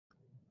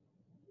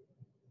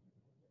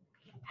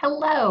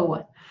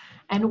Hello,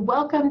 and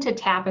welcome to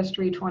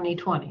Tapestry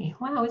 2020.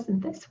 Wow, isn't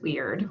this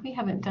weird? We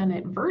haven't done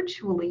it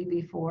virtually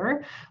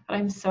before, but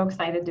I'm so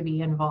excited to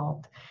be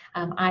involved.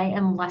 I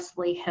am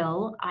Leslee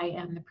Hill. I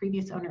am the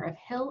previous owner of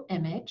Hill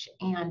Image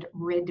and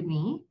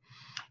RidMe.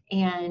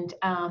 And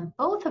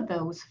both of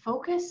those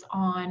focus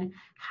on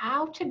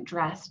how to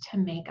dress to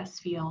make us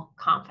feel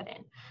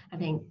confident. I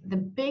think the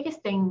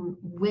biggest thing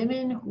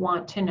women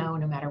want to know,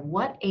 no matter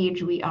what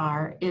age we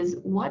are, is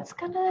what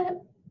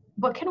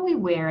can we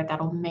wear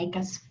that'll make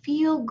us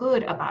feel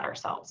good about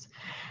ourselves?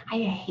 I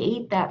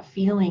hate that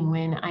feeling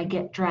when I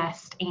get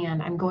dressed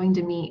and I'm going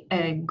to meet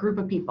a group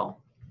of people,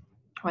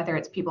 whether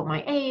it's people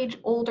my age,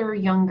 older,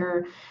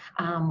 younger,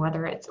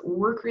 whether it's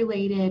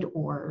work-related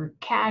or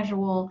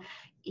casual.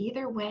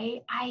 Either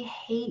way, I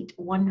hate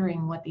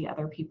wondering what the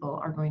other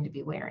people are going to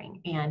be wearing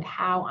and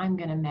how I'm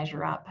going to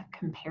measure up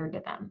compared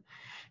to them.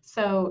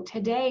 So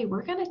today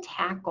we're going to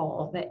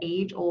tackle the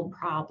age-old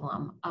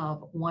problem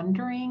of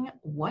wondering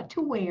what to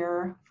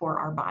wear for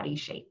our body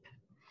shape.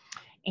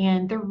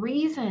 And the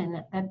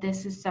reason that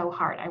this is so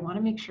hard, I want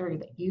to make sure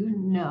that you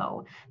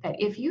know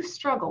that if you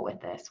struggle with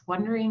this,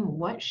 wondering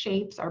what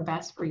shapes are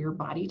best for your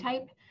body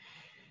type,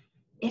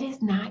 it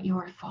is not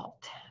your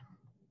fault.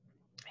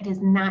 It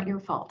is not your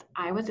fault.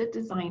 I was a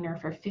designer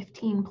for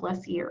 15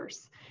 plus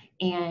years,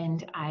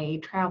 and I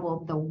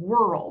traveled the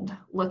world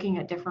looking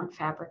at different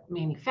fabric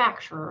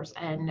manufacturers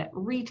and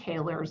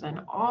retailers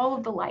and all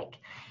of the like.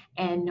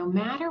 And no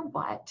matter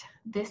what,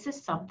 this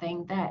is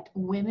something that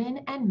women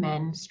and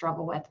men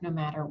struggle with no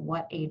matter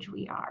what age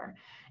we are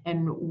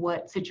and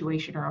what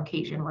situation or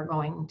occasion we're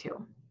going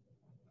to.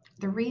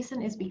 The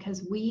reason is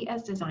because we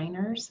as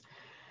designers,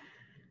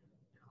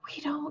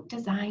 we don't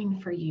design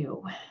for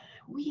you.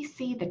 We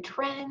see the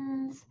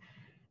trends.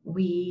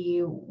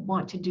 We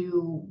want to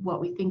do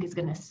what we think is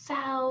going to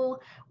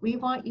sell. We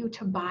want you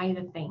to buy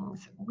the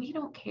things. We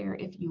don't care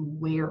if you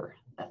wear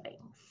the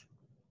things.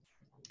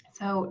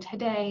 So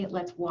today,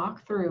 let's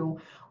walk through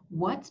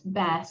what's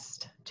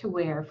best to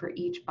wear for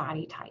each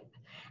body type.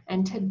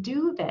 And to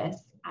do this,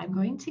 I'm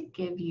going to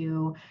give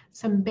you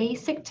some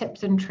basic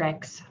tips and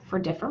tricks for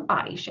different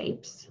body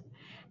shapes.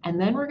 And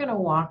then we're going to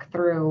walk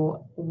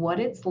through what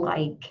it's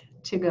like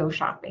to go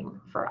shopping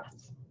for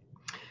us.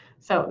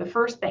 So the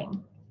first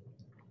thing,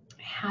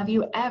 have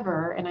you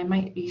ever, and I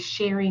might be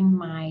sharing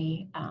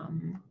my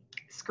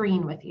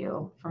screen with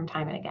you from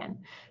time and again.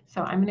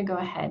 So I'm going to go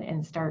ahead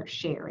and start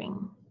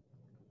sharing.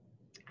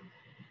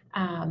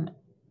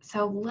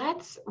 So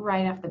let's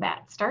right off the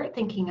bat start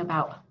thinking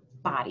about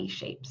body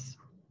shapes.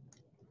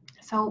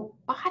 So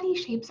body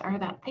shapes are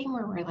that thing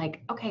where we're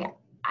like, okay,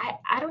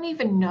 I don't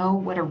even know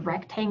what a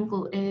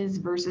rectangle is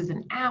versus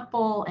an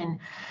apple,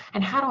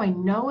 and how do I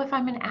know if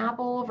I'm an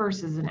apple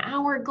versus an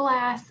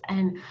hourglass,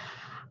 and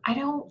I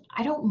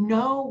don't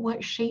know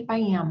what shape I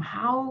am.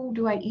 How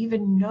do I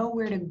even know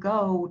where to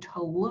go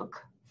to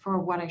look for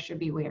what I should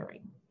be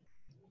wearing?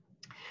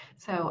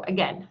 So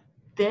again,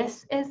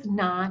 this is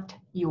not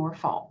your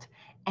fault,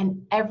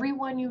 and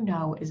everyone you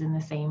know is in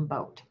the same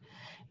boat.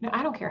 Now,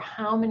 I don't care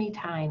how many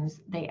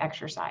times they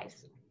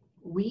exercise.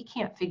 We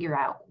can't figure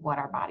out what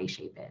our body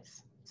shape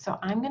is. So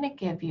I'm going to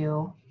give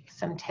you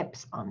some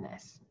tips on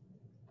this.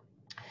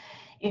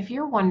 If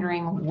you're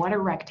wondering what a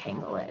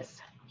rectangle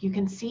is, you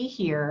can see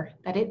here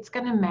that it's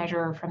going to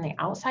measure from the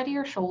outside of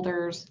your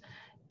shoulders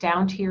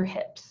down to your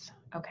hips,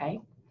 okay?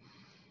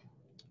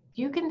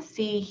 You can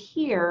see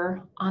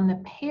here on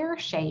the pear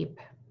shape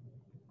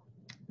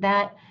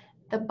that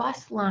the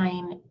bust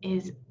line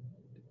is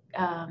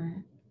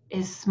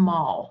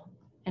small,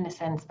 in a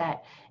sense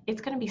that it's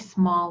going to be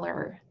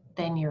smaller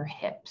than your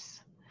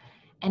hips.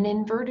 An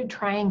inverted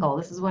triangle,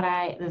 this is what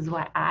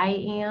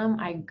I am.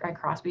 I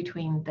cross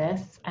between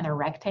this and a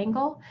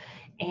rectangle,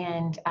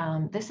 and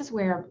this is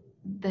where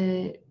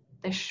the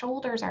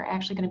shoulders are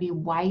actually going to be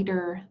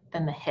wider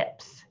than the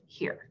hips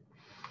here.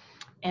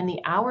 And the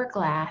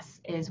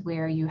hourglass is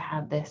where you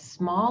have this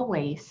small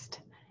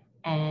waist,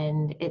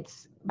 and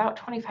it's about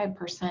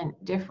 25%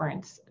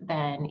 difference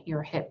than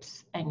your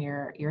hips and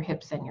your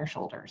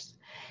shoulders.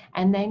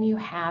 And then you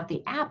have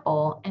the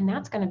apple, and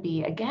that's going to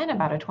be again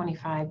about a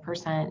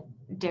 25%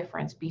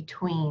 difference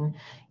between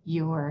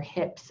your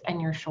hips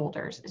and your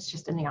shoulders. It's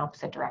just in the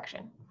opposite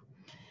direction.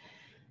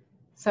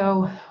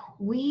 So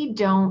we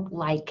don't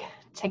like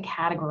to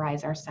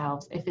categorize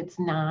ourselves if it's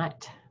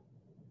not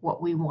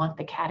what we want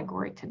the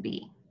category to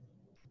be.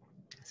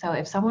 So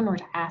if someone were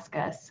to ask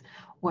us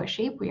what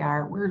shape we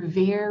are, we're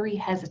very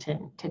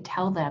hesitant to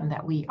tell them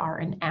that we are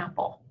an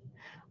apple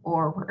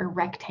or we're a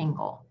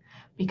rectangle,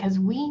 because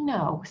we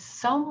know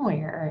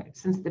somewhere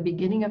since the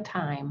beginning of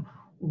time,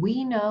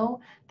 we know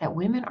that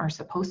women are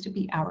supposed to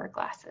be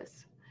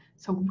hourglasses.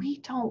 So we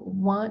don't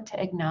want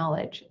to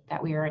acknowledge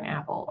that we are an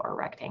apple or a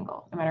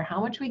rectangle. No matter how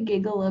much we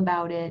giggle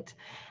about it,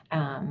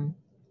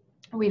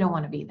 we don't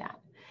want to be that.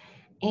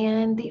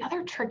 And the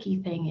other tricky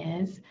thing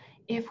is,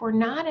 if we're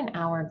not an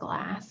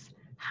hourglass,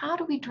 how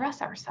do we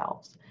dress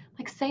ourselves?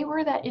 Like, say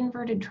we're that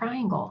inverted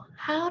triangle.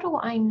 How do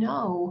I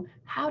know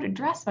how to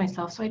dress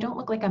myself so I don't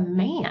look like a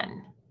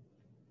man?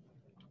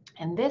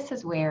 And this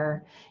is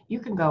where you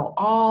can go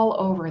all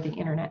over the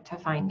internet to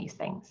find these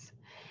things.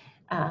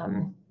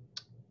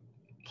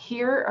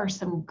 Here are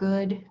some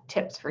good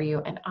tips for you,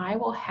 and I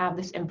will have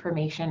this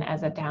information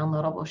as a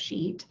downloadable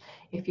sheet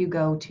if you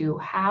go to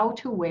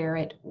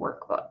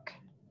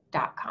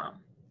howtowearitworkbook.com.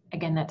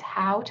 Again, that's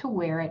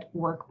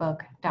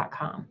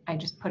howtowearitworkbook.com. I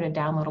just put a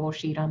downloadable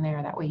sheet on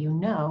there, that way you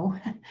know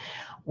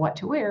what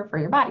to wear for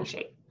your body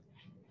shape.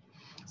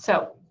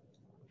 So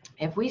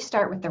if we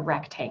start with the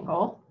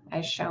rectangle,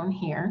 as shown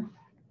here,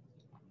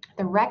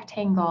 the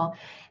rectangle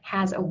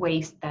has a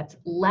waist that's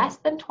less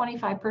than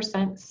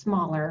 25%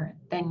 smaller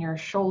than your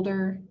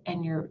shoulder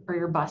and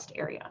your bust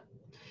area.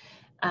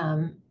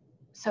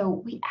 So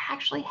we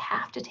actually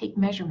have to take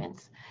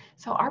measurements.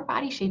 So our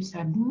body shapes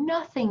have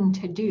nothing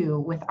to do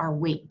with our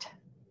weight.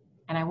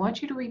 And I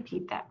want you to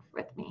repeat that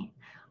with me.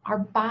 Our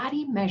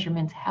body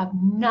measurements have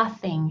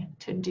nothing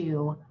to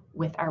do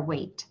with our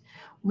weight.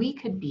 We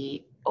could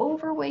be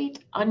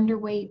overweight,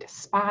 underweight,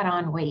 spot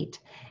on weight,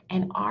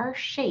 and our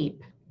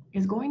shape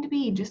is going to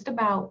be just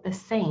about the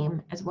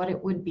same as what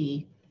it would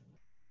be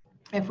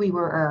if we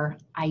were our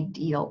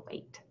ideal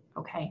weight,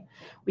 okay?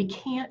 We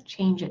can't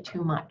change it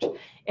too much.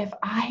 If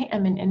I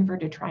am an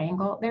inverted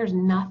triangle, there's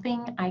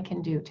nothing I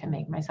can do to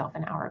make myself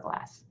an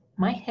hourglass.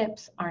 My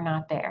hips are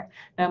not there.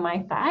 Now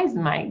my thighs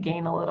might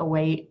gain a little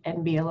weight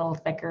and be a little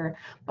thicker,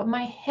 but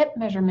my hip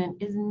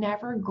measurement is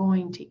never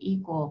going to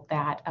equal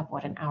that of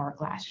what an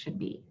hourglass should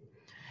be.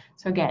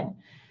 So again,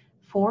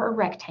 for a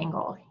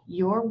rectangle,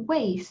 your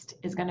waist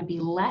is going to be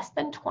less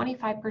than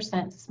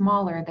 25%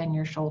 smaller than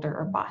your shoulder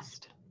or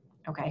bust,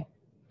 okay?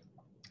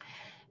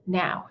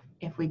 Now,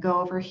 if we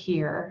go over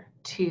here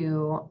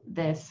to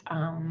this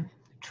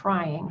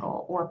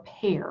triangle or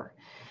pear,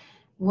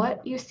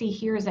 what you see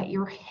here is that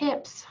your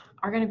hips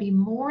are going to be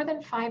more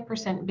than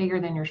 5%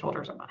 bigger than your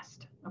shoulders or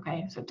bust,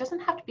 okay? So it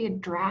doesn't have to be a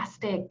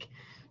drastic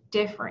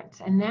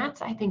difference. And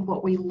that's, I think,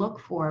 what we look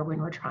for when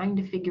we're trying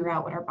to figure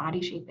out what our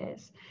body shape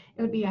is.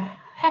 It would be a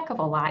heck of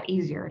a lot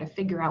easier to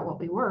figure out what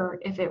we were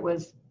if it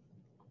was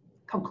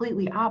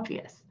completely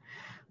obvious.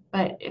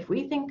 But if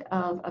we think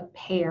of a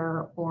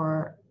pear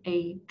or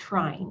a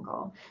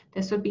triangle,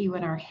 this would be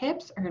when our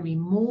hips are going to be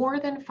more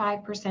than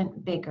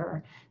 5%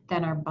 bigger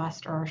than our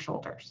bust or our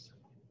shoulders.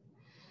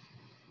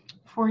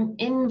 For an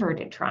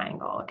inverted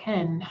triangle,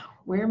 again,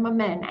 where are my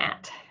men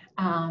at?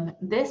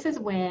 This is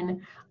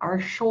when our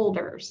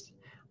shoulders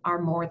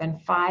are more than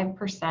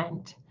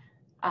 5%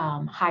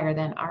 higher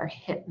than our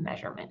hip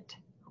measurement,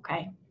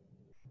 okay?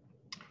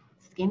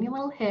 Skinny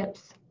little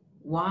hips,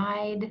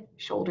 wide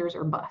shoulders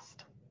or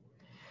bust.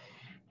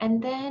 And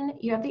then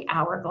you have the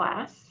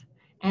hourglass,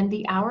 and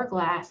the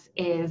hourglass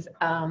is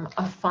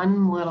a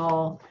fun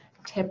little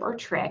tip or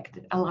trick.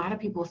 A lot of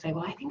people say,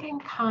 well, I think I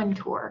can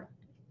contour.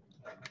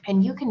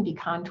 And you can be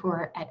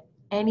contour at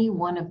any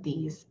one of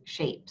these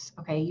shapes,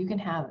 okay? You can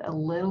have a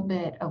little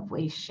bit of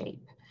waist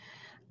shape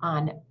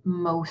on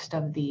most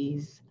of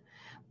these,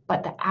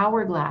 but the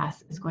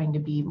hourglass is going to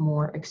be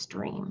more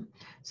extreme.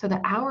 So the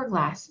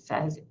hourglass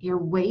says your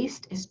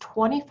waist is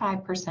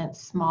 25%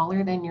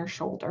 smaller than your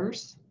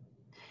shoulders,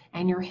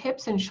 and your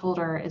hips and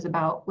shoulder is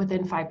about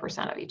within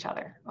 5% of each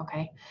other,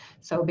 okay?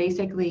 So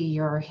basically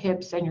your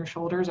hips and your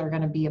shoulders are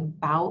gonna be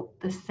about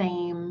the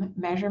same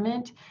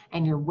measurement,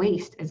 and your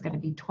waist is gonna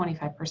be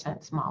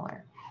 25%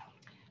 smaller.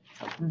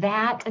 So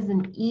that is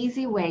an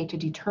easy way to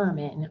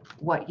determine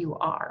what you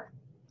are.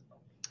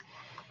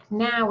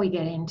 Now we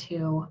get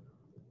into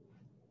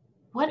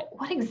what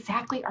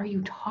exactly are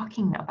you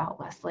talking about,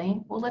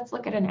 Leslie? Well, let's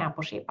look at an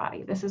apple-shaped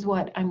body. This is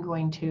what I'm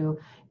going to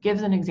give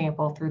as an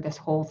example through this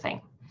whole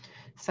thing.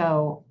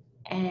 So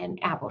an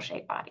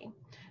apple-shaped body.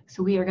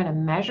 So we are going to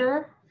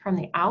measure from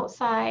the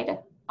outside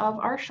of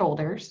our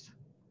shoulders.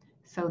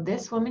 So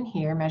this woman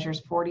here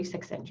measures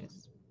 46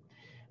 inches.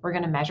 We're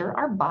going to measure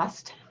our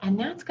bust, and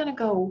that's going to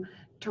go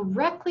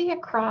directly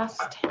across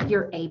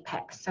your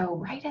apex. So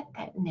right at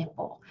that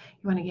nipple,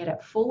 you want to get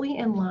it fully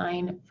in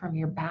line from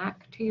your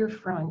back to your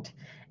front,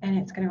 and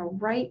it's going to go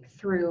right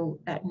through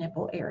that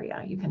nipple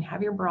area. You can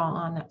have your bra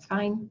on, that's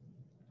fine.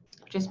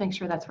 Just make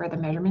sure that's where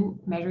the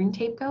measuring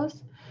tape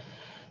goes.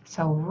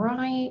 So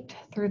right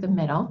through the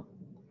middle,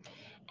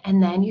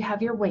 and then you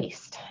have your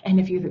waist. And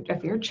if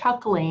you're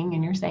chuckling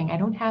and you're saying, I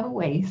don't have a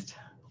waist,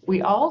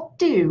 we all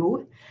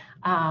do.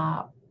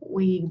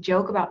 We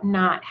joke about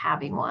not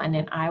having one,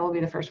 and I will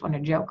be the first one to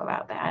joke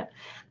about that.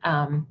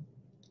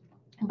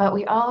 But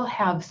we all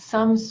have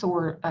some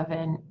sort of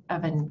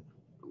an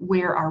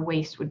where our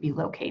waist would be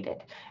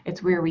located.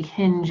 It's where we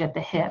hinge at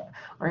the hip,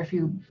 or if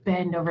you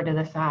bend over to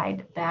the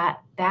side,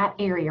 that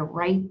area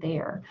right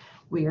there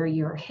where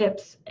your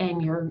hips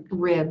and your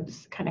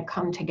ribs kind of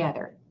come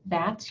together,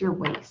 that's your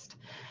waist.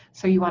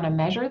 So you want to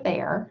measure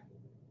there,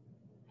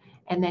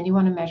 and then you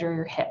want to measure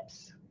your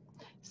hips.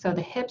 So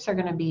the hips are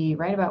going to be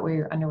right about where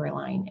your underwear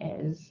line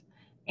is.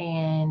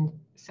 And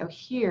so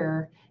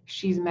here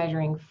she's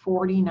measuring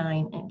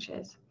 49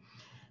 inches.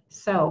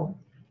 So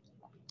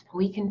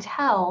we can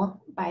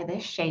tell by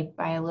this shape,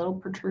 by a little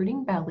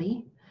protruding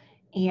belly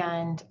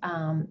and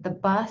the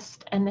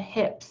bust and the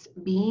hips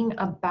being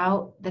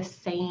about the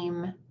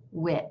same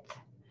width.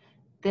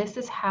 This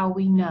is how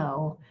we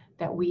know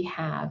that we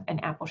have an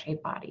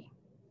apple-shaped body,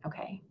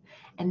 okay?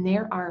 And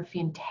there are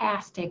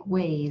fantastic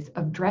ways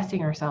of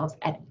dressing ourselves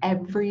at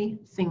every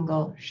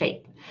single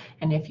shape.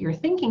 And if you're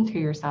thinking to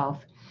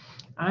yourself,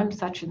 I'm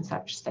such and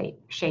such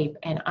shape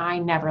and I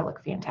never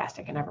look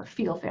fantastic, I never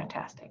feel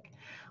fantastic.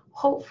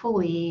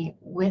 Hopefully,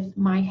 with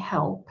my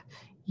help,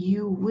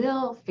 you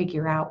will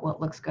figure out what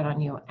looks good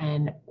on you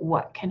and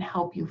what can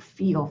help you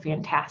feel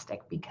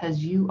fantastic, because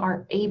you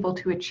are able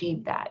to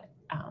achieve that.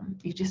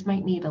 You just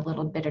might need a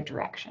little bit of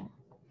direction.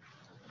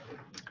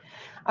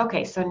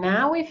 Okay, so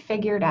now we've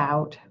figured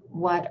out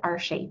what our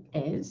shape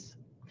is.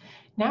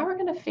 Now we're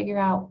going to figure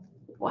out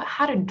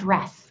how to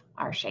dress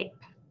our shape.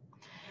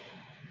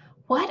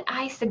 What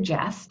I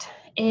suggest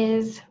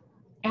is,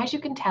 as you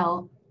can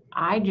tell,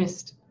 I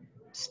just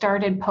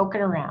started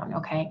poking around,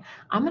 okay?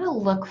 I'm going to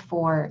look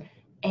for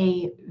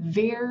a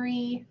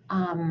very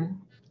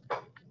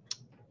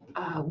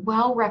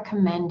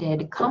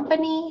well-recommended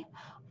company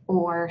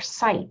or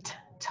site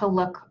to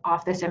look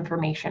off this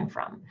information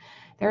from.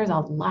 There's a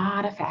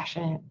lot of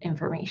fashion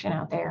information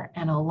out there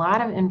and a lot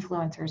of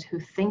influencers who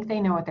think they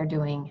know what they're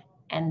doing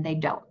and they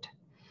don't.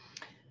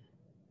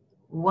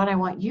 What I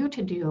want you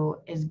to do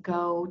is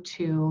go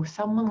to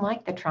someone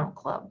like the Trunk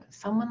Club,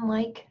 someone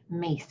like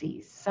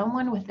Macy's,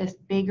 someone with this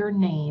bigger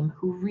name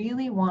who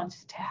really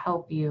wants to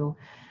help you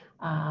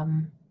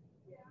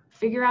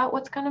figure out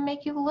what's going to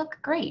make you look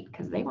great,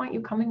 because they want you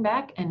coming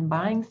back and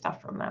buying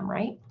stuff from them,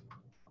 right?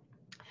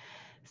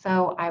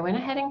 So I went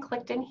ahead and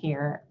clicked in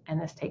here,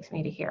 and this takes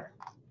me to here.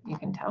 You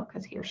can tell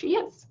because here she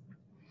is.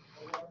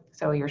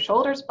 So your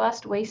shoulders,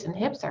 bust, waist, and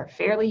hips are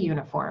fairly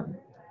uniform,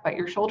 but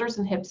your shoulders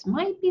and hips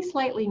might be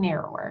slightly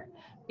narrower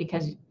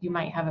because you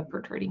might have a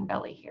protruding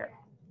belly here.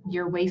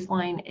 Your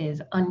waistline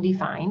is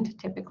undefined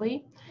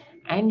typically,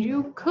 and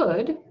you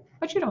could,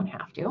 but you don't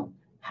have to,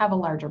 have a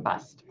larger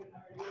bust.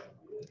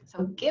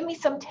 So give me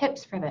some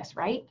tips for this,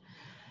 right?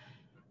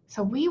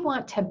 So we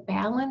want to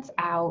balance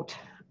out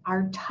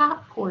our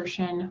top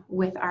portion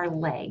with our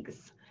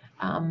legs.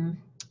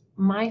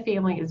 My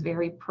family is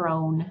very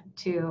prone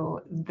to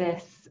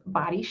this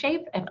body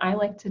shape, and I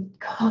like to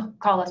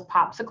call us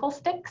popsicle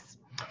sticks.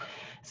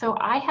 So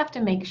I have to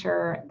make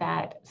sure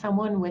that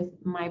someone with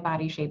my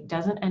body shape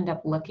doesn't end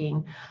up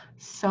looking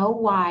so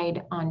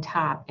wide on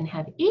top and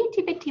have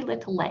itty bitty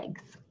little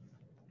legs.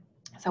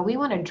 So we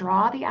want to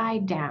draw the eye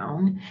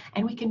down,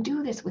 and we can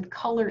do this with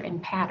color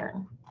and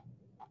pattern.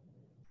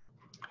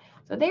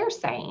 So they're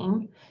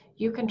saying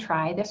you can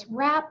try this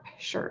wrap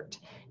shirt.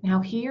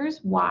 Now here's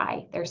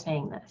why they're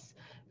saying this.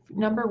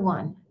 Number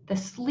one, the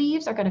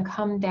sleeves are going to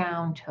come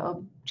down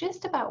to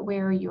just about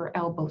where your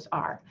elbows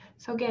are.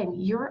 So again,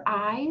 your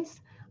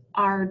eyes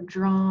are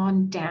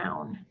drawn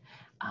down.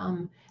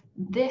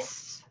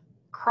 This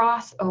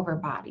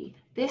crossover body,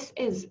 this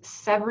is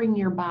severing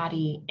your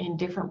body in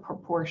different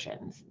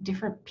proportions,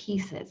 different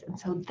pieces, and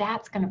so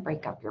that's going to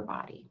break up your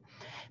body.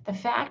 The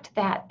fact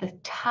that the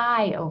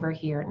tie over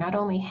here not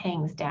only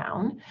hangs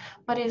down,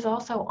 but is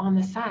also on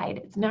the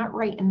side. It's not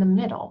right in the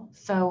middle.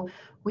 So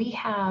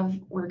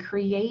we're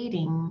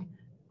creating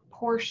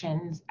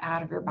portions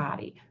out of your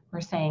body.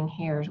 We're saying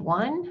here's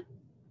 1,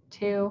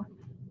 2,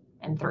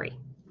 and 3.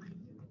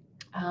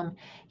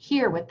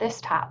 Here with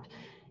this top,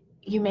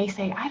 you may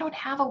say, I don't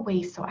have a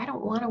waist, so I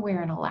don't want to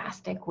wear an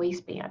elastic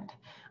waistband.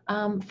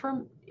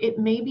 It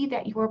may be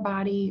that your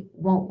body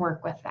won't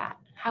work with that.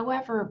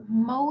 However,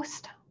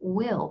 most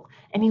will.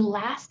 An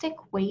elastic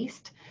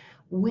waist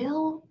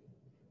will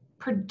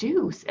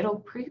it'll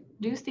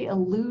produce the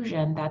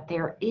illusion that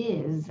there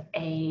is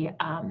a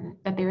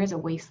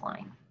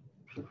waistline.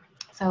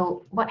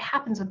 So what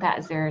happens with that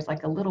is there's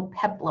like a little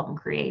peplum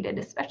created,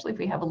 especially if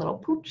we have a little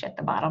pooch at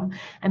the bottom,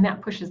 and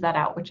that pushes that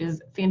out, which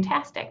is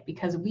fantastic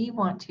because we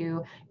want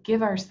to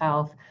give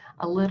ourselves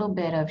a little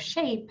bit of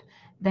shape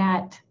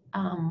that we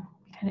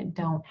kind of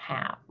don't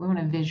have. We want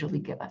to visually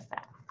give us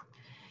that.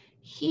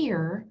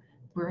 Here,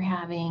 we're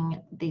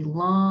having the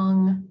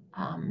long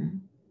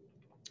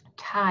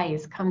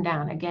ties come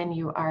down. Again,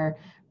 you are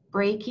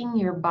breaking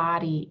your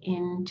body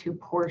into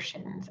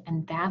portions,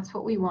 and that's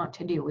what we want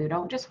to do. We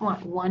don't just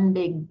want one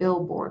big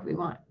billboard. We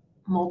want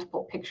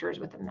multiple pictures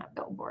within that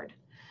billboard.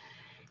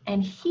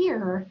 And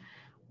here,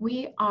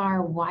 we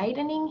are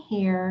widening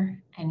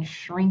here and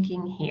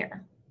shrinking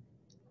here.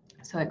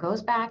 So it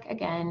goes back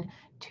again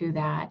to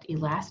that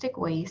elastic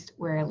waist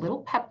where a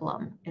little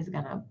peplum is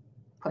going to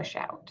push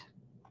out.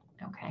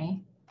 Okay.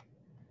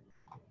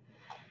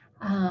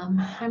 I'm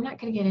not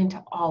going to get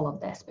into all of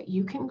this, but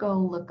you can go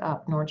look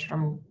up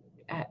Nordstrom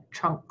at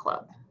Trunk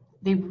Club.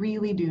 They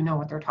really do know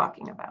what they're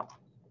talking about.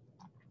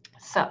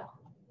 So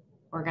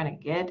we're going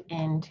to get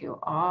into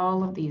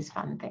all of these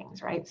fun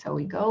things, right? So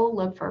we go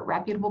look for a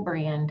reputable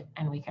brand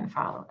and we can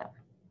follow them.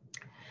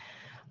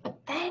 But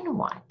then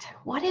what?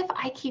 What if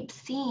I keep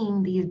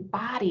seeing these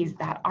bodies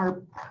that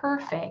are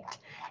perfect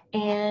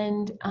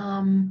and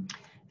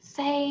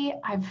say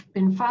I've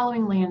been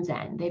following Land's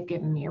End. They've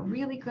given me a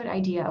really good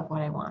idea of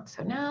what I want.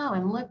 So now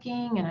I'm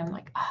looking and I'm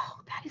like, oh,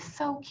 that is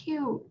so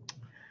cute.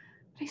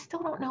 But I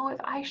still don't know if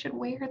I should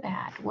wear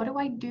that. What do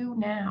I do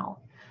now?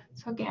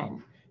 So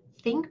again,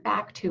 think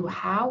back to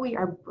how we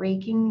are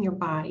breaking your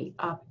body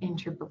up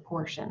into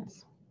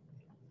proportions.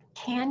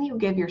 Can you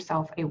give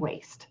yourself a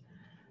waist?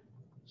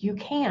 You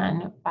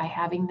can by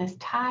having this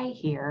tie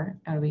here.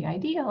 It would be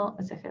ideal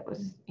as if it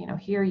was, you know,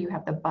 here you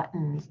have the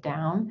buttons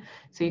down.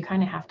 So you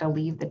kind of have to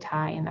leave the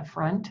tie in the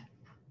front.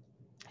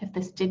 If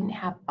this didn't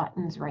have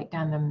buttons right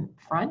down the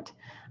front,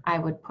 I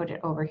would put it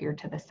over here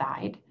to the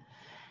side.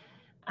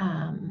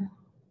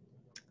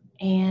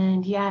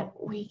 And yet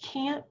we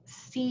can't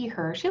see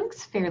her. She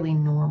looks fairly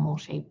normal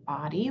shaped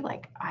body.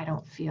 Like I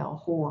don't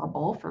feel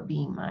horrible for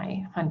being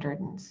my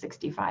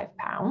 165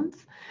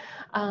 pounds.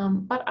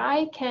 But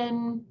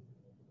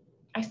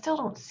I still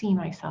don't see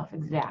myself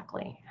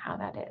exactly how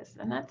that is.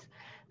 And that's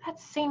the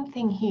same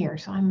thing here.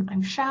 So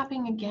I'm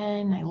shopping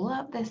again. I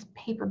love this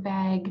paper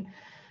bag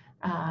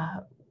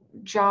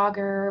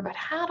jogger, but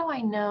how do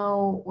I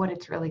know what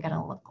it's really going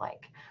to look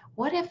like?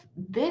 What if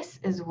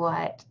this is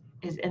what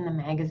is in the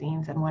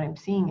magazines and what I'm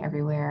seeing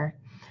everywhere,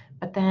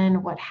 but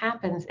then what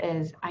happens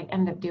is I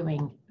end up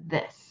doing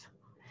this.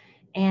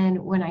 And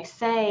when I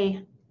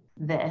say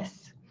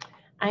this,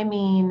 I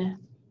mean,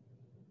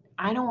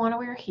 I don't want to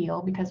wear a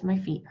heel because my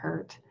feet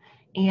hurt,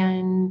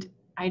 and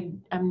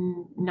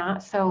I'm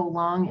not so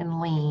long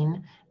and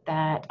lean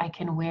that I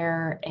can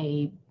wear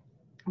a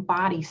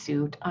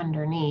bodysuit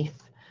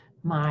underneath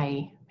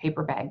my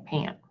paper bag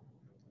pant,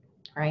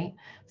 right?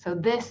 So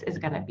this is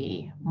going to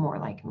be more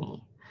like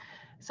me.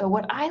 So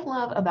what I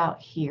love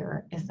about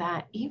here is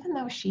that even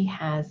though she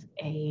has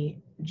a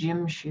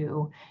gym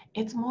shoe,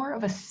 it's more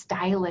of a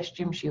stylish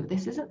gym shoe.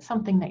 This isn't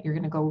something that you're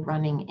going to go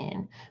running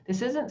in.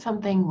 This isn't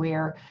something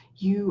where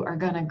you are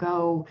going to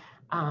go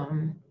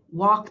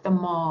walk the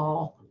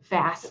mall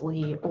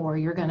fastly, or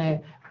you're going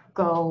to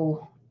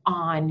go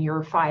on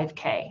your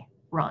 5K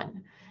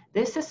run.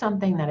 This is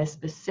something that is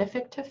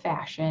specific to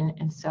fashion,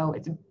 and so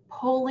it's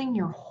pulling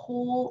your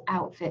whole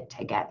outfit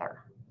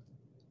together.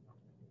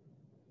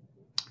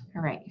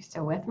 All right, you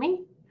still with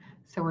me?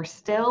 So we're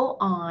still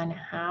on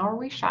how are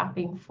we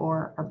shopping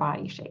for our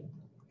body shape.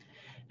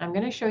 I'm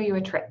going to show you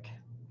a trick.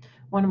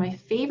 One of my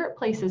favorite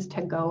places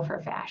to go for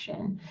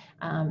fashion.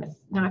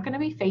 It's not going to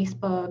be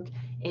Facebook.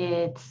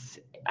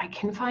 I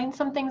can find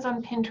some things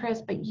on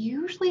Pinterest, but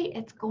usually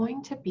it's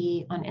going to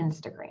be on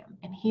Instagram.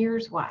 And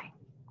here's why.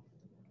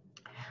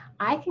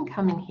 I can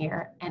come in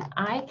here and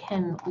I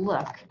can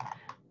look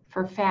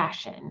for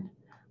fashion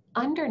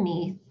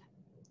underneath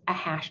a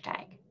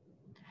hashtag.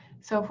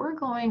 So if we're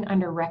going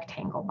under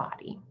rectangle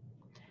body,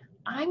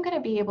 I'm going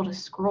to be able to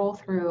scroll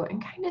through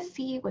and kind of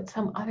see what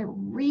some other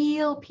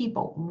real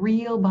people,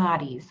 real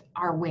bodies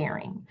are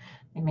wearing.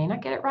 They may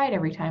not get it right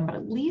every time, but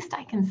at least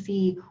I can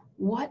see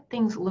what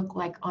things look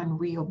like on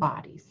real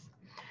bodies.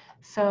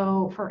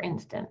 So for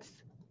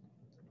instance,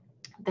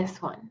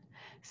 this one.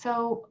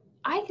 So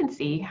I can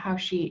see how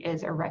she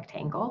is a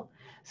rectangle.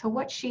 So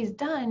what she's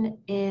done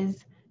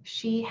is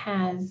she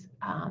has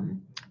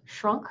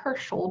shrunk her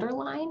shoulder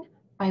line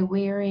by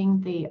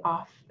wearing the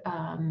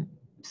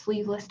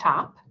sleeveless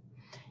top.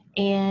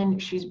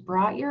 And she's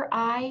brought your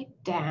eye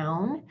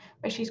down,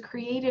 but she's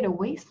created a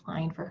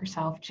waistline for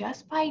herself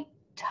just by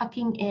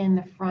tucking in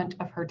the front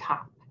of her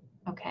top,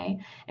 okay?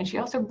 And she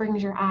also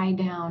brings your eye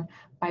down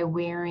by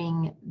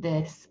wearing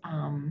this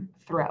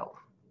throw.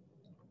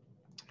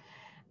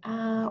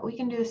 We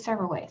can do this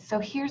several ways. So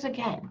here's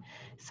again.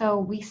 So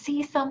we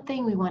see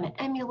something, we want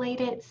to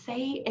emulate it.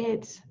 Say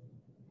it's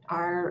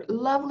our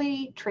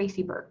lovely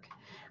Tracy Burke.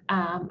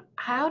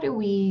 How do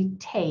we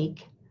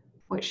take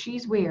what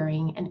she's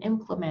wearing and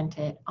implement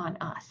it on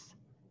us?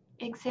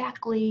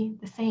 Exactly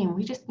the same.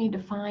 We just need to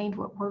find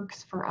what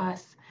works for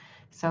us.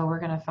 So we're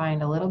going to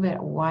find a little bit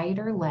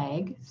wider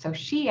leg. So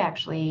she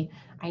actually,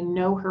 I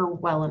know her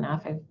well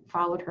enough, I've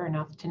followed her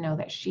enough to know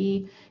that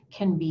she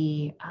can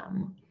be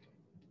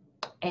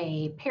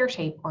a pear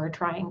shape or a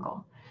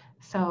triangle.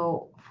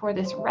 So for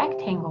this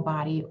rectangle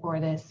body or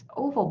this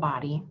oval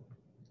body,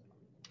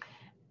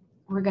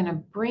 we're going to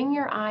bring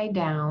your eye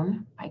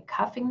down by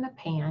cuffing the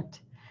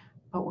pant,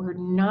 but we're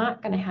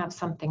not going to have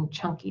something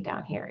chunky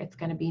down here. It's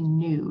going to be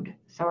nude,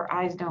 so our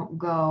eyes don't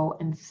go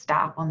and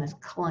stop on this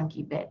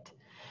clunky bit.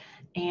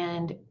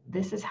 And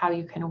this is how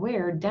you can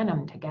wear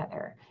denim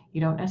together.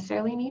 You don't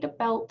necessarily need a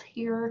belt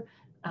here.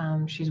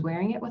 She's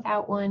wearing it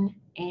without one,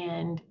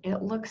 and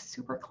it looks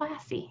super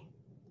classy.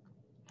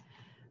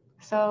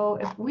 So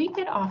if we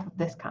get off of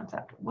this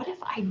concept, what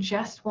if I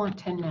just want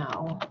to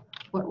know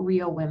what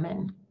real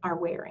women are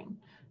wearing?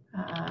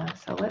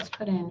 So let's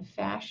put in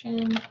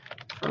fashion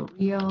for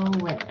real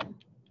women.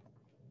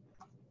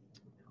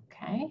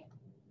 Okay.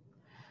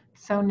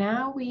 So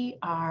now we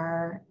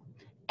are,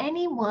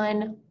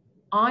 anyone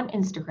on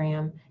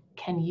Instagram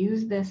can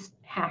use this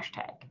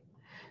hashtag.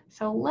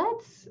 So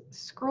let's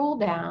scroll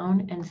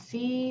down and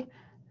see,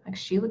 like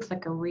she looks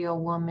like a real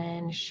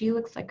woman. She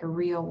looks like a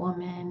real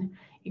woman.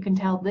 You can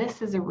tell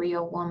this is a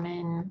real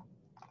woman.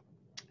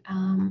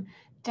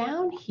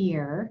 Down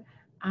here,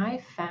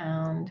 I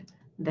found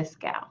this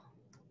gal.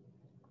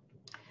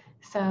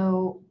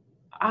 So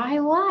I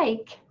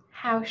like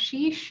how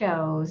she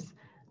shows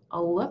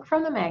a look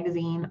from the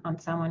magazine on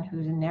someone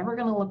who's never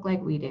going to look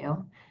like we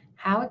do,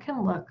 how it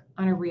can look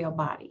on a real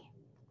body.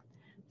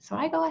 So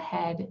I go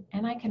ahead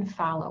and I can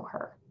follow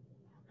her.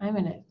 I'm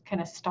going to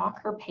kind of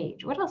stalk her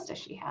page. What else does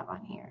she have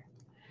on here?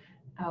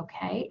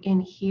 Okay, in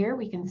here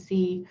we can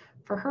see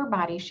for her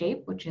body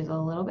shape, which is a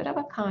little bit of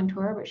a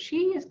contour, but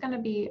she is going to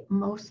be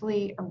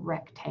mostly a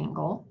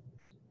rectangle.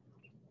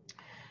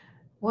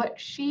 What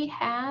she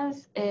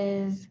has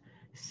is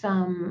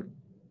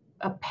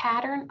a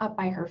pattern up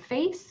by her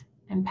face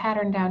and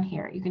pattern down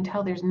here. You can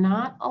tell there's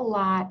not a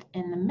lot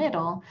in the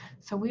middle,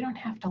 so we don't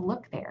have to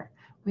look there.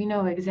 We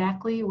know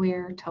exactly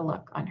where to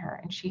look on her.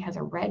 And she has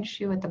a red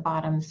shoe at the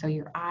bottom, so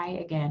your eye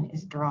again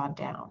is drawn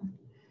down.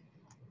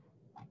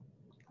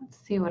 Let's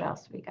see what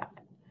else we got.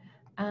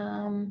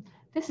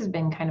 This has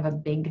been kind of a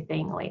big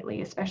thing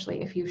lately,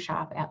 especially if you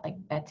shop at like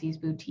Betsy's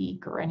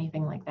Boutique or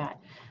anything like that.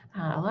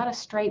 A lot of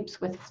stripes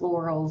with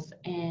florals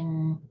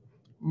in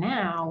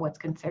now what's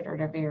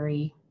considered a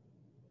very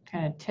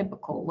kind of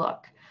typical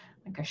look,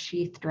 like a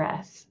sheath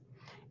dress.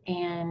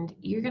 And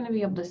you're going to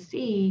be able to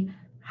see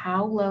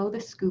how low the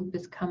scoop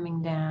is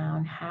coming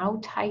down, how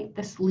tight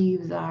the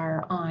sleeves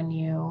are on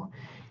you,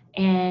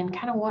 and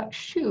kind of what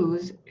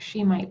shoes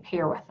she might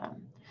pair with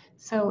them.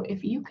 So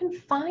if you can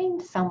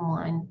find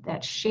someone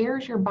that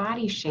shares your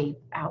body shape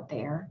out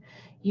there,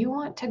 you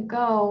want to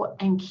go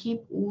and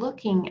keep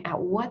looking at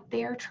what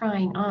they're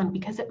trying on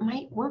because it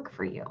might work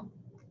for you.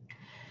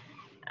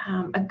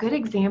 A good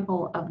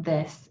example of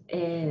this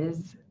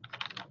is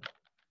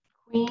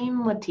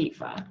Queen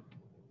Latifah.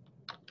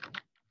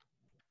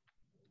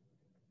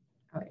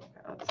 Okay,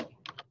 let's see.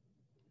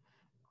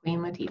 Queen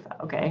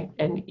Latifah, okay,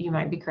 and you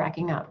might be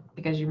cracking up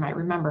because you might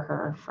remember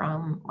her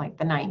from like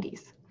the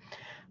 90s.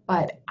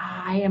 But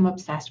I am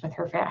obsessed with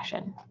her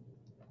fashion.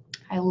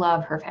 I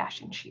love her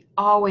fashion. She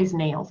always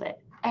nails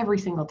it every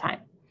single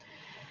time.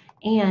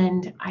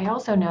 And I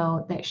also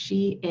know that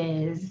she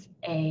is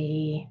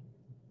an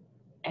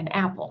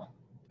Apple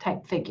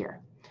type figure.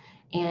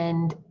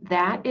 And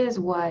that is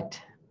what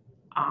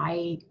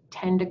I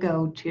tend to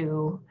go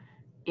to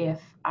if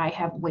I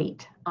have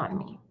weight on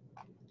me.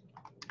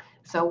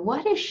 So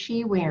what is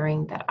she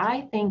wearing that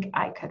I think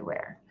I could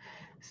wear?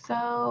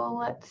 So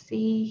let's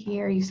see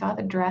here. You saw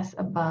the dress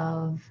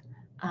above.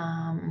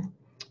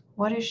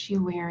 What is she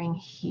wearing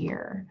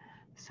here?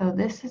 So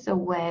this is a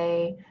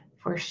way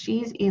for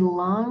she's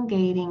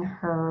elongating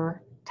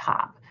her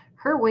top.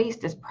 Her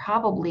waist is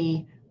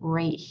probably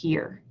right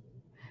here,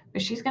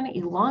 but she's going to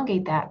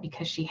elongate that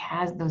because she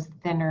has those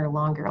thinner,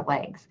 longer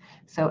legs.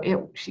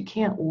 So she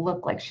can't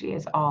look like she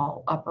is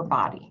all upper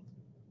body.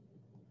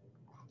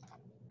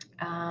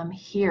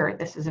 Here,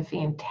 this is a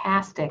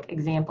fantastic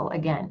example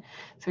again.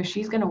 So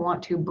she's going to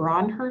want to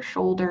broaden her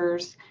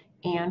shoulders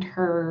and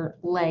her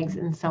legs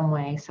in some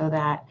way so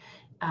that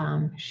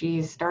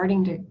she's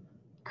starting to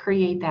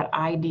create that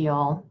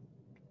ideal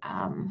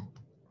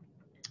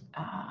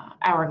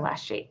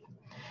hourglass shape.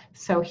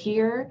 So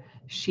here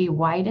she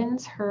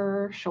widens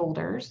her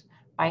shoulders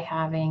by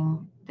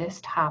having this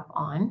top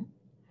on,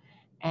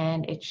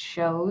 and it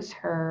shows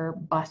her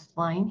bust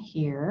line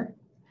here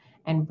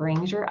and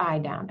brings your eye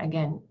down.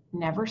 Again,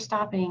 never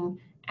stopping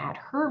at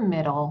her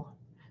middle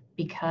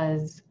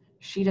because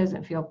she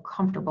doesn't feel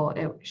comfortable.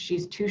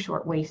 She's too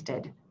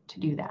short-waisted to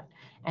do that.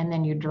 And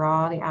then you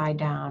draw the eye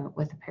down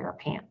with a pair of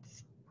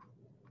pants.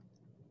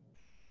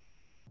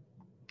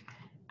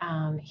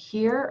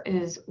 Here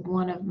is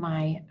one of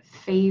my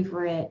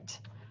favorite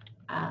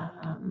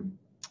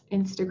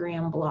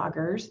Instagram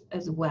bloggers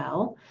as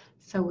well.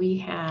 So we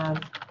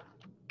have,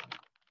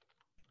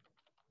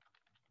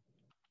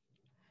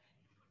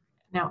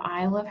 now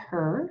I love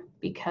her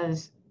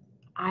because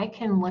I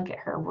can look at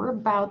her. We're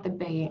about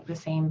the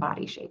same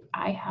body shape.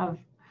 I have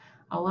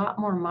a lot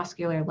more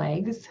muscular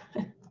legs.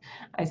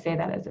 I say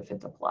that as if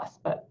it's a plus,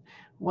 but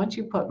once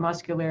you put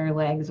muscular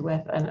legs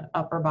with an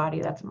upper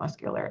body that's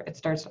muscular, it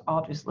starts to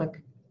all just look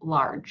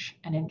large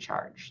and in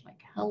charge, like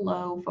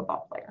hello,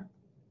 football player.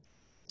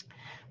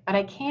 But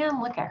I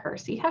can look at her.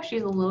 See how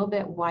she's a little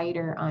bit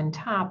wider on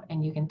top,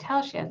 and you can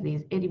tell she has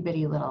these itty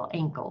bitty little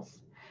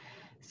ankles.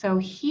 So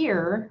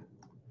here,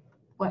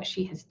 what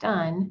she has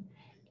done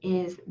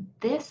is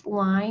this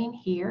line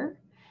here,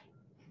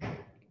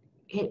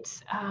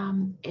 it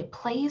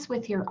plays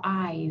with your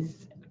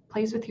eyes,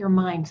 plays with your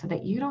mind so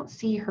that you don't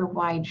see her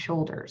wide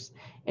shoulders.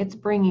 It's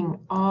bringing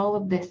all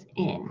of this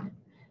in.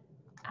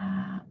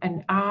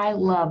 And I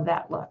love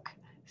that look.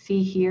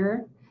 See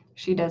here,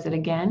 she does it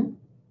again.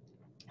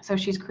 So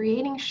she's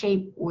creating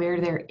shape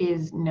where there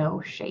is no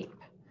shape.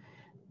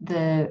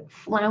 The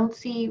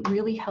flouncy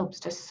really helps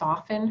to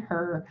soften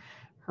her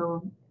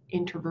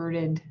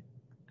introverted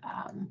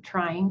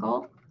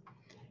triangle.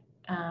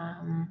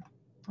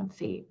 Let's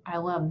see, I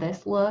love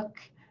this look.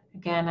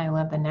 Again, I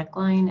love the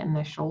neckline and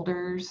the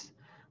shoulders.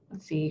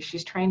 Let's see,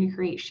 she's trying to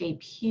create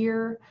shape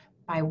here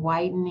by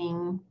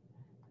widening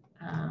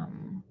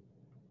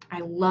I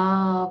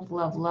love,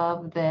 love,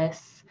 love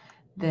this.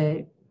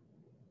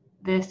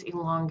 This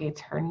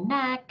elongates her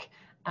neck.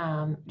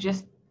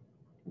 Just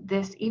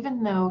this,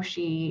 even though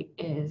she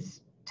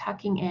is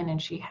tucking in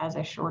and she has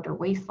a shorter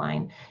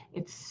waistline,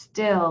 it's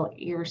still,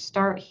 you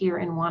start here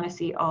and want to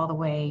see all the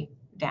way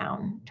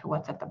down to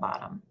what's at the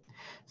bottom.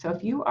 So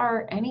if you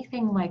are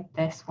anything like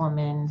this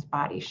woman's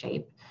body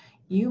shape,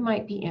 you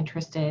might be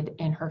interested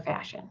in her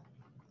fashion.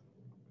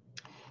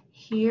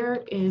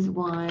 Here is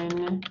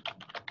one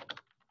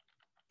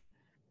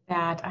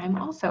that I'm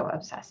also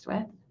obsessed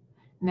with.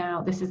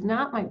 Now, this is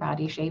not my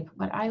body shape,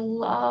 but I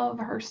love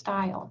her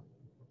style.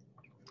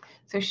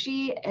 So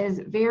she is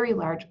very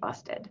large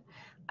busted.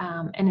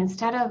 And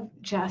instead of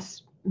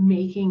just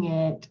making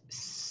it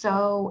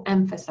so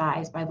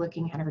emphasized by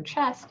looking at her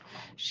chest,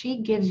 she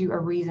gives you a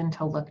reason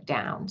to look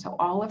down. So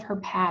all of her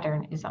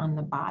pattern is on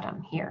the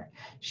bottom here.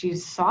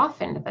 She's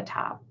softened the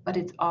top, but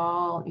it's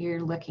all,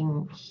 you're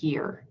looking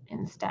here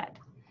instead.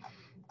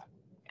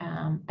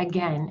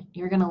 Again,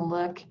 you're gonna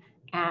look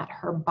at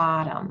her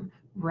bottom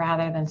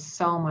rather than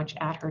so much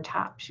at her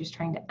top. She's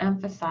trying to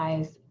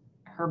emphasize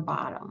her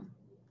bottom.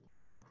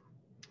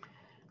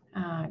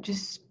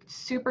 Just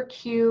super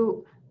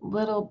cute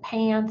little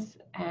pants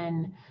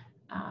and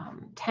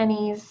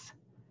tennies.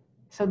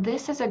 So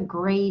this is a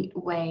great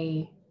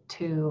way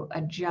to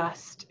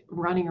adjust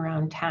running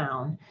around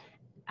town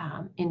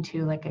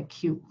into like a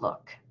cute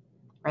look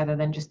rather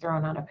than just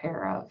throwing on a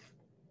pair of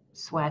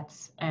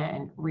sweats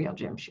and real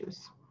gym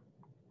shoes.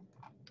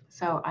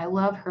 So I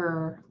love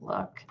her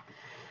look.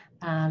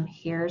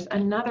 Here's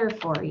another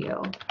for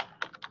you.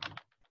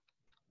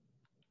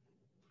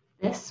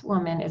 This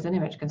woman is an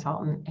image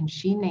consultant and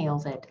she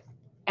nails it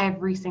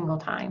every single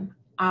time.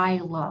 I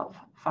love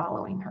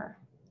following her.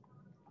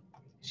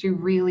 She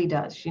really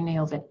does. She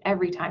nails it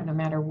every time, no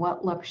matter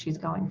what look she's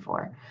going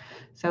for.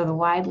 So the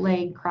wide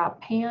leg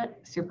crop pant,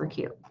 super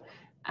cute.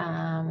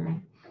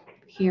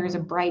 Here's a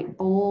bright,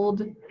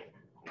 bold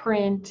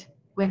print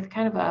with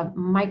kind of a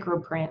micro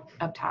print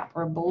up top,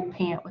 or a bold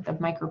pant with a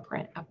micro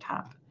print up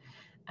top.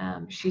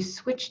 She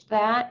switched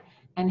that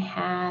and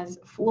has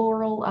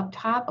floral up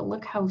top, but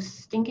look how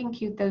stinking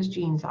cute those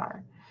jeans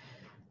are.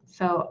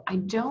 So I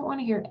don't want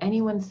to hear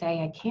anyone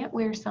say I can't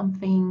wear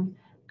something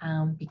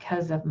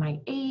because of my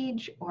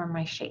age or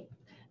my shape.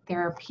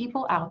 There are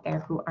people out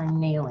there who are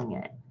nailing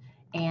it,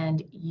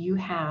 and you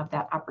have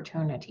that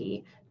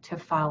opportunity to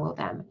follow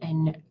them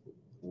and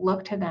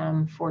look to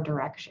them for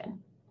direction.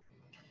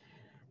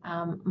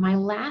 My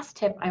last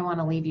tip I want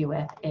to leave you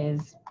with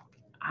is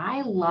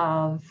I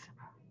love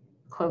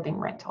clothing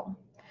rental.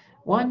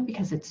 One,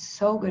 because it's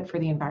so good for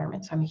the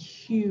environment. So I'm a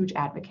huge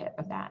advocate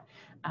of that.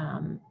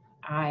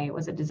 I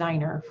was a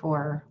designer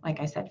for, like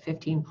I said,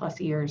 15 plus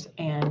years,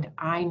 and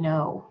I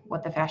know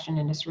what the fashion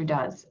industry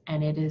does,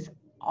 and it is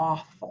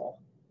awful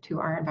to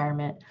our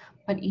environment,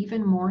 but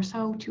even more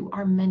so to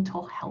our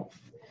mental health.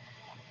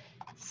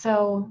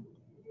 So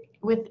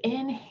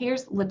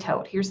here's Le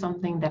Tote. Here's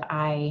something that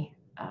I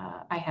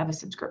have a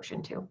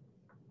subscription to.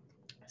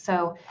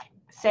 So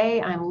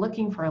say I'm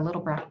looking for a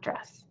little black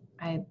dress.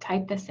 I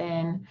type this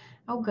in.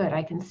 Oh, good.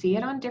 I can see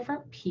it on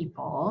different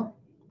people,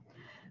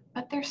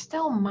 but they're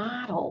still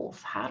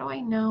models. How do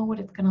I know what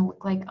it's going to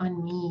look like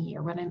on me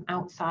or when I'm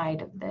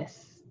outside of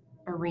this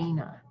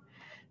arena?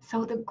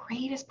 So the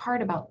greatest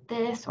part about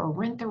this or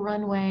Rent the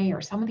Runway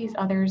or some of these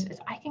others is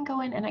I can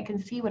go in and I can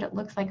see what it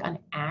looks like on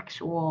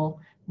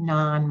actual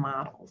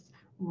non-models,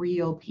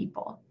 real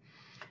people.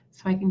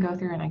 So I can go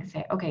through and I can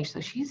say, okay, so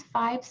she's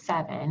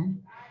 5'7",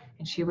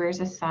 and she wears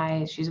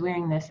she's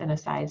wearing this in a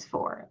size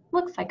 4.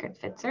 Looks like it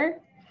fits her.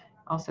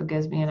 Also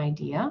gives me an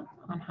idea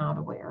on how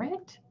to wear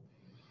it.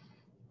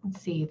 Let's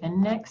see, the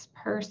next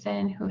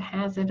person who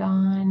has it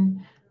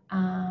on,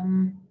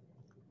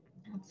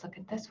 let's look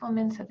at this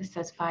woman. So this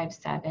says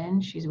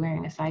 5'7". She's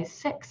wearing a size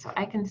 6. So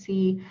I can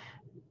see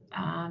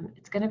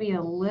it's going to be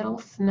a little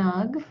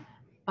snug,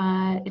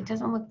 but it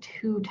doesn't look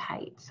too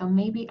tight. So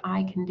maybe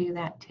I can do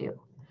that too.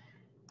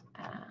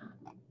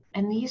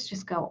 And these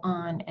just go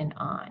on and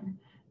on.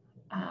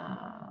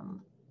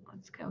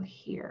 Let's go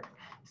here.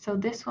 So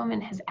this woman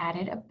has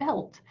added a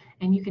belt,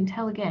 and you can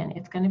tell again,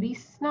 it's going to be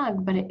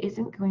snug, but it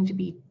isn't going to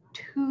be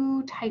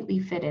too tightly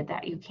fitted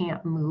that you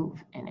can't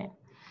move in it.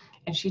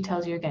 And she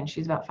tells you again,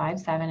 she's about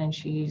 5'7", and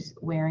she's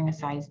wearing a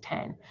size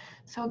 10.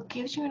 So it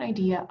gives you an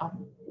idea of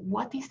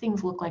what these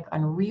things look like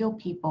on real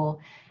people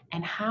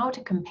and how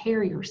to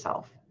compare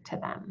yourself to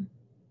them.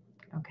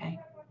 Okay.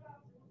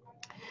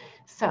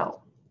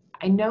 So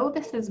I know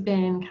this has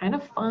been kind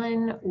of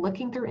fun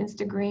looking through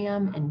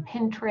Instagram and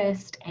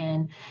Pinterest,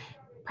 and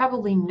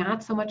probably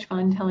not so much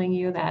fun telling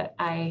you that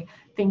I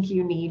think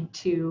you need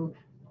to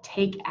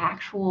take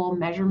actual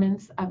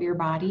measurements of your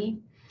body.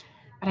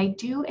 But I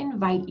do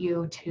invite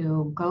you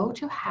to go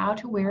to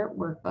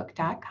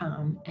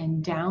howtowearitworkbook.com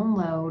and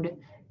download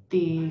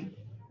the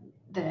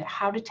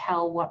how to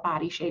tell what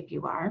body shape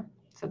you are,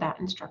 so that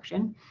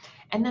instruction.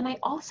 And then I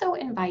also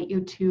invite you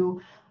to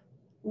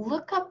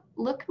look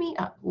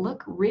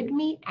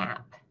RidMe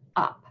app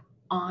up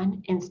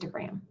on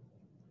Instagram.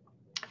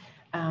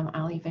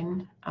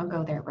 I'll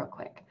go there real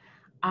quick.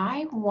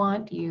 I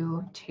want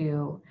you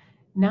to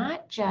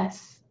not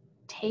just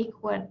take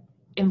what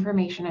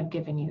information I've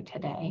given you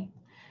today,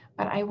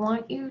 but I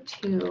want you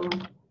to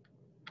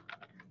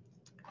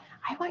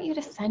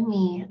send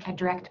me a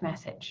direct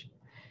message.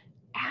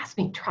 Ask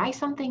me, try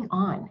something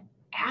on.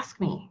 Ask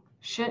me,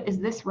 is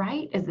this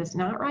right? Is this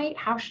not right?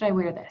 How should I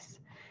wear this?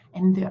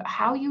 And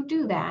how you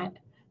do that,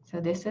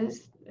 so this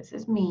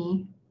is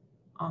me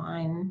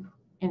on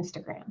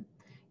Instagram.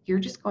 You're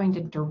just going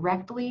to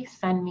directly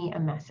send me a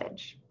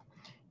message.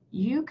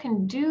 You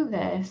can do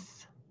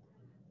this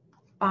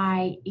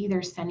by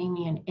either sending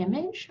me an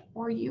image,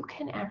 or you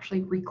can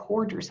actually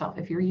record yourself.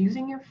 If you're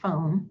using your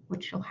phone,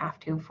 which you'll have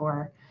to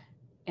for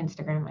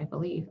Instagram, I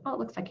believe. Oh, it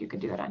looks like you could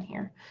do it on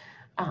here.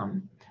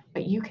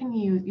 But you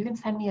can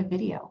send me a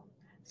video.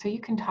 So you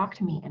can talk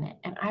to me in it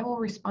and I will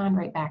respond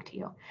right back to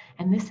you.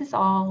 And this is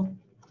all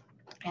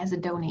as a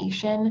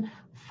donation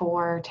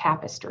for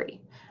Tapestry.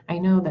 I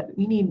know that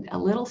we need a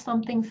little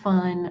something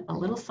fun, a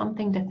little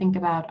something to think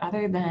about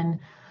other than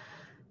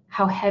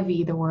how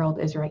heavy the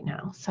world is right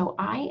now. So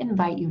I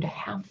invite you to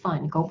have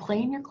fun. Go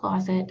play in your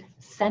closet,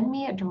 send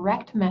me a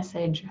direct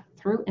message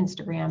through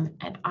Instagram,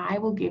 and I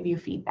will give you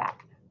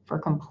feedback for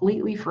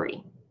completely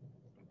free.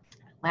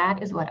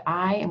 That is what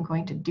I am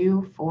going to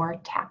do for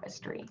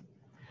Tapestry.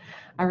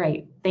 All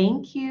right,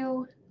 thank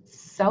you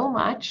so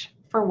much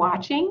for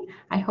watching.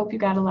 I hope you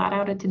got a lot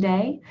out of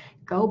today.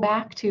 Go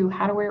back to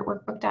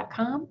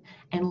howtowearitworkbook.com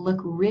and look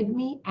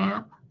ReadMe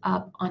app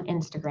up on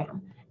Instagram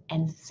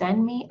and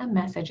send me a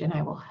message and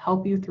I will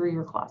help you through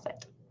your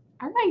closet.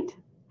 All right,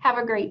 have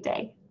a great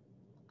day.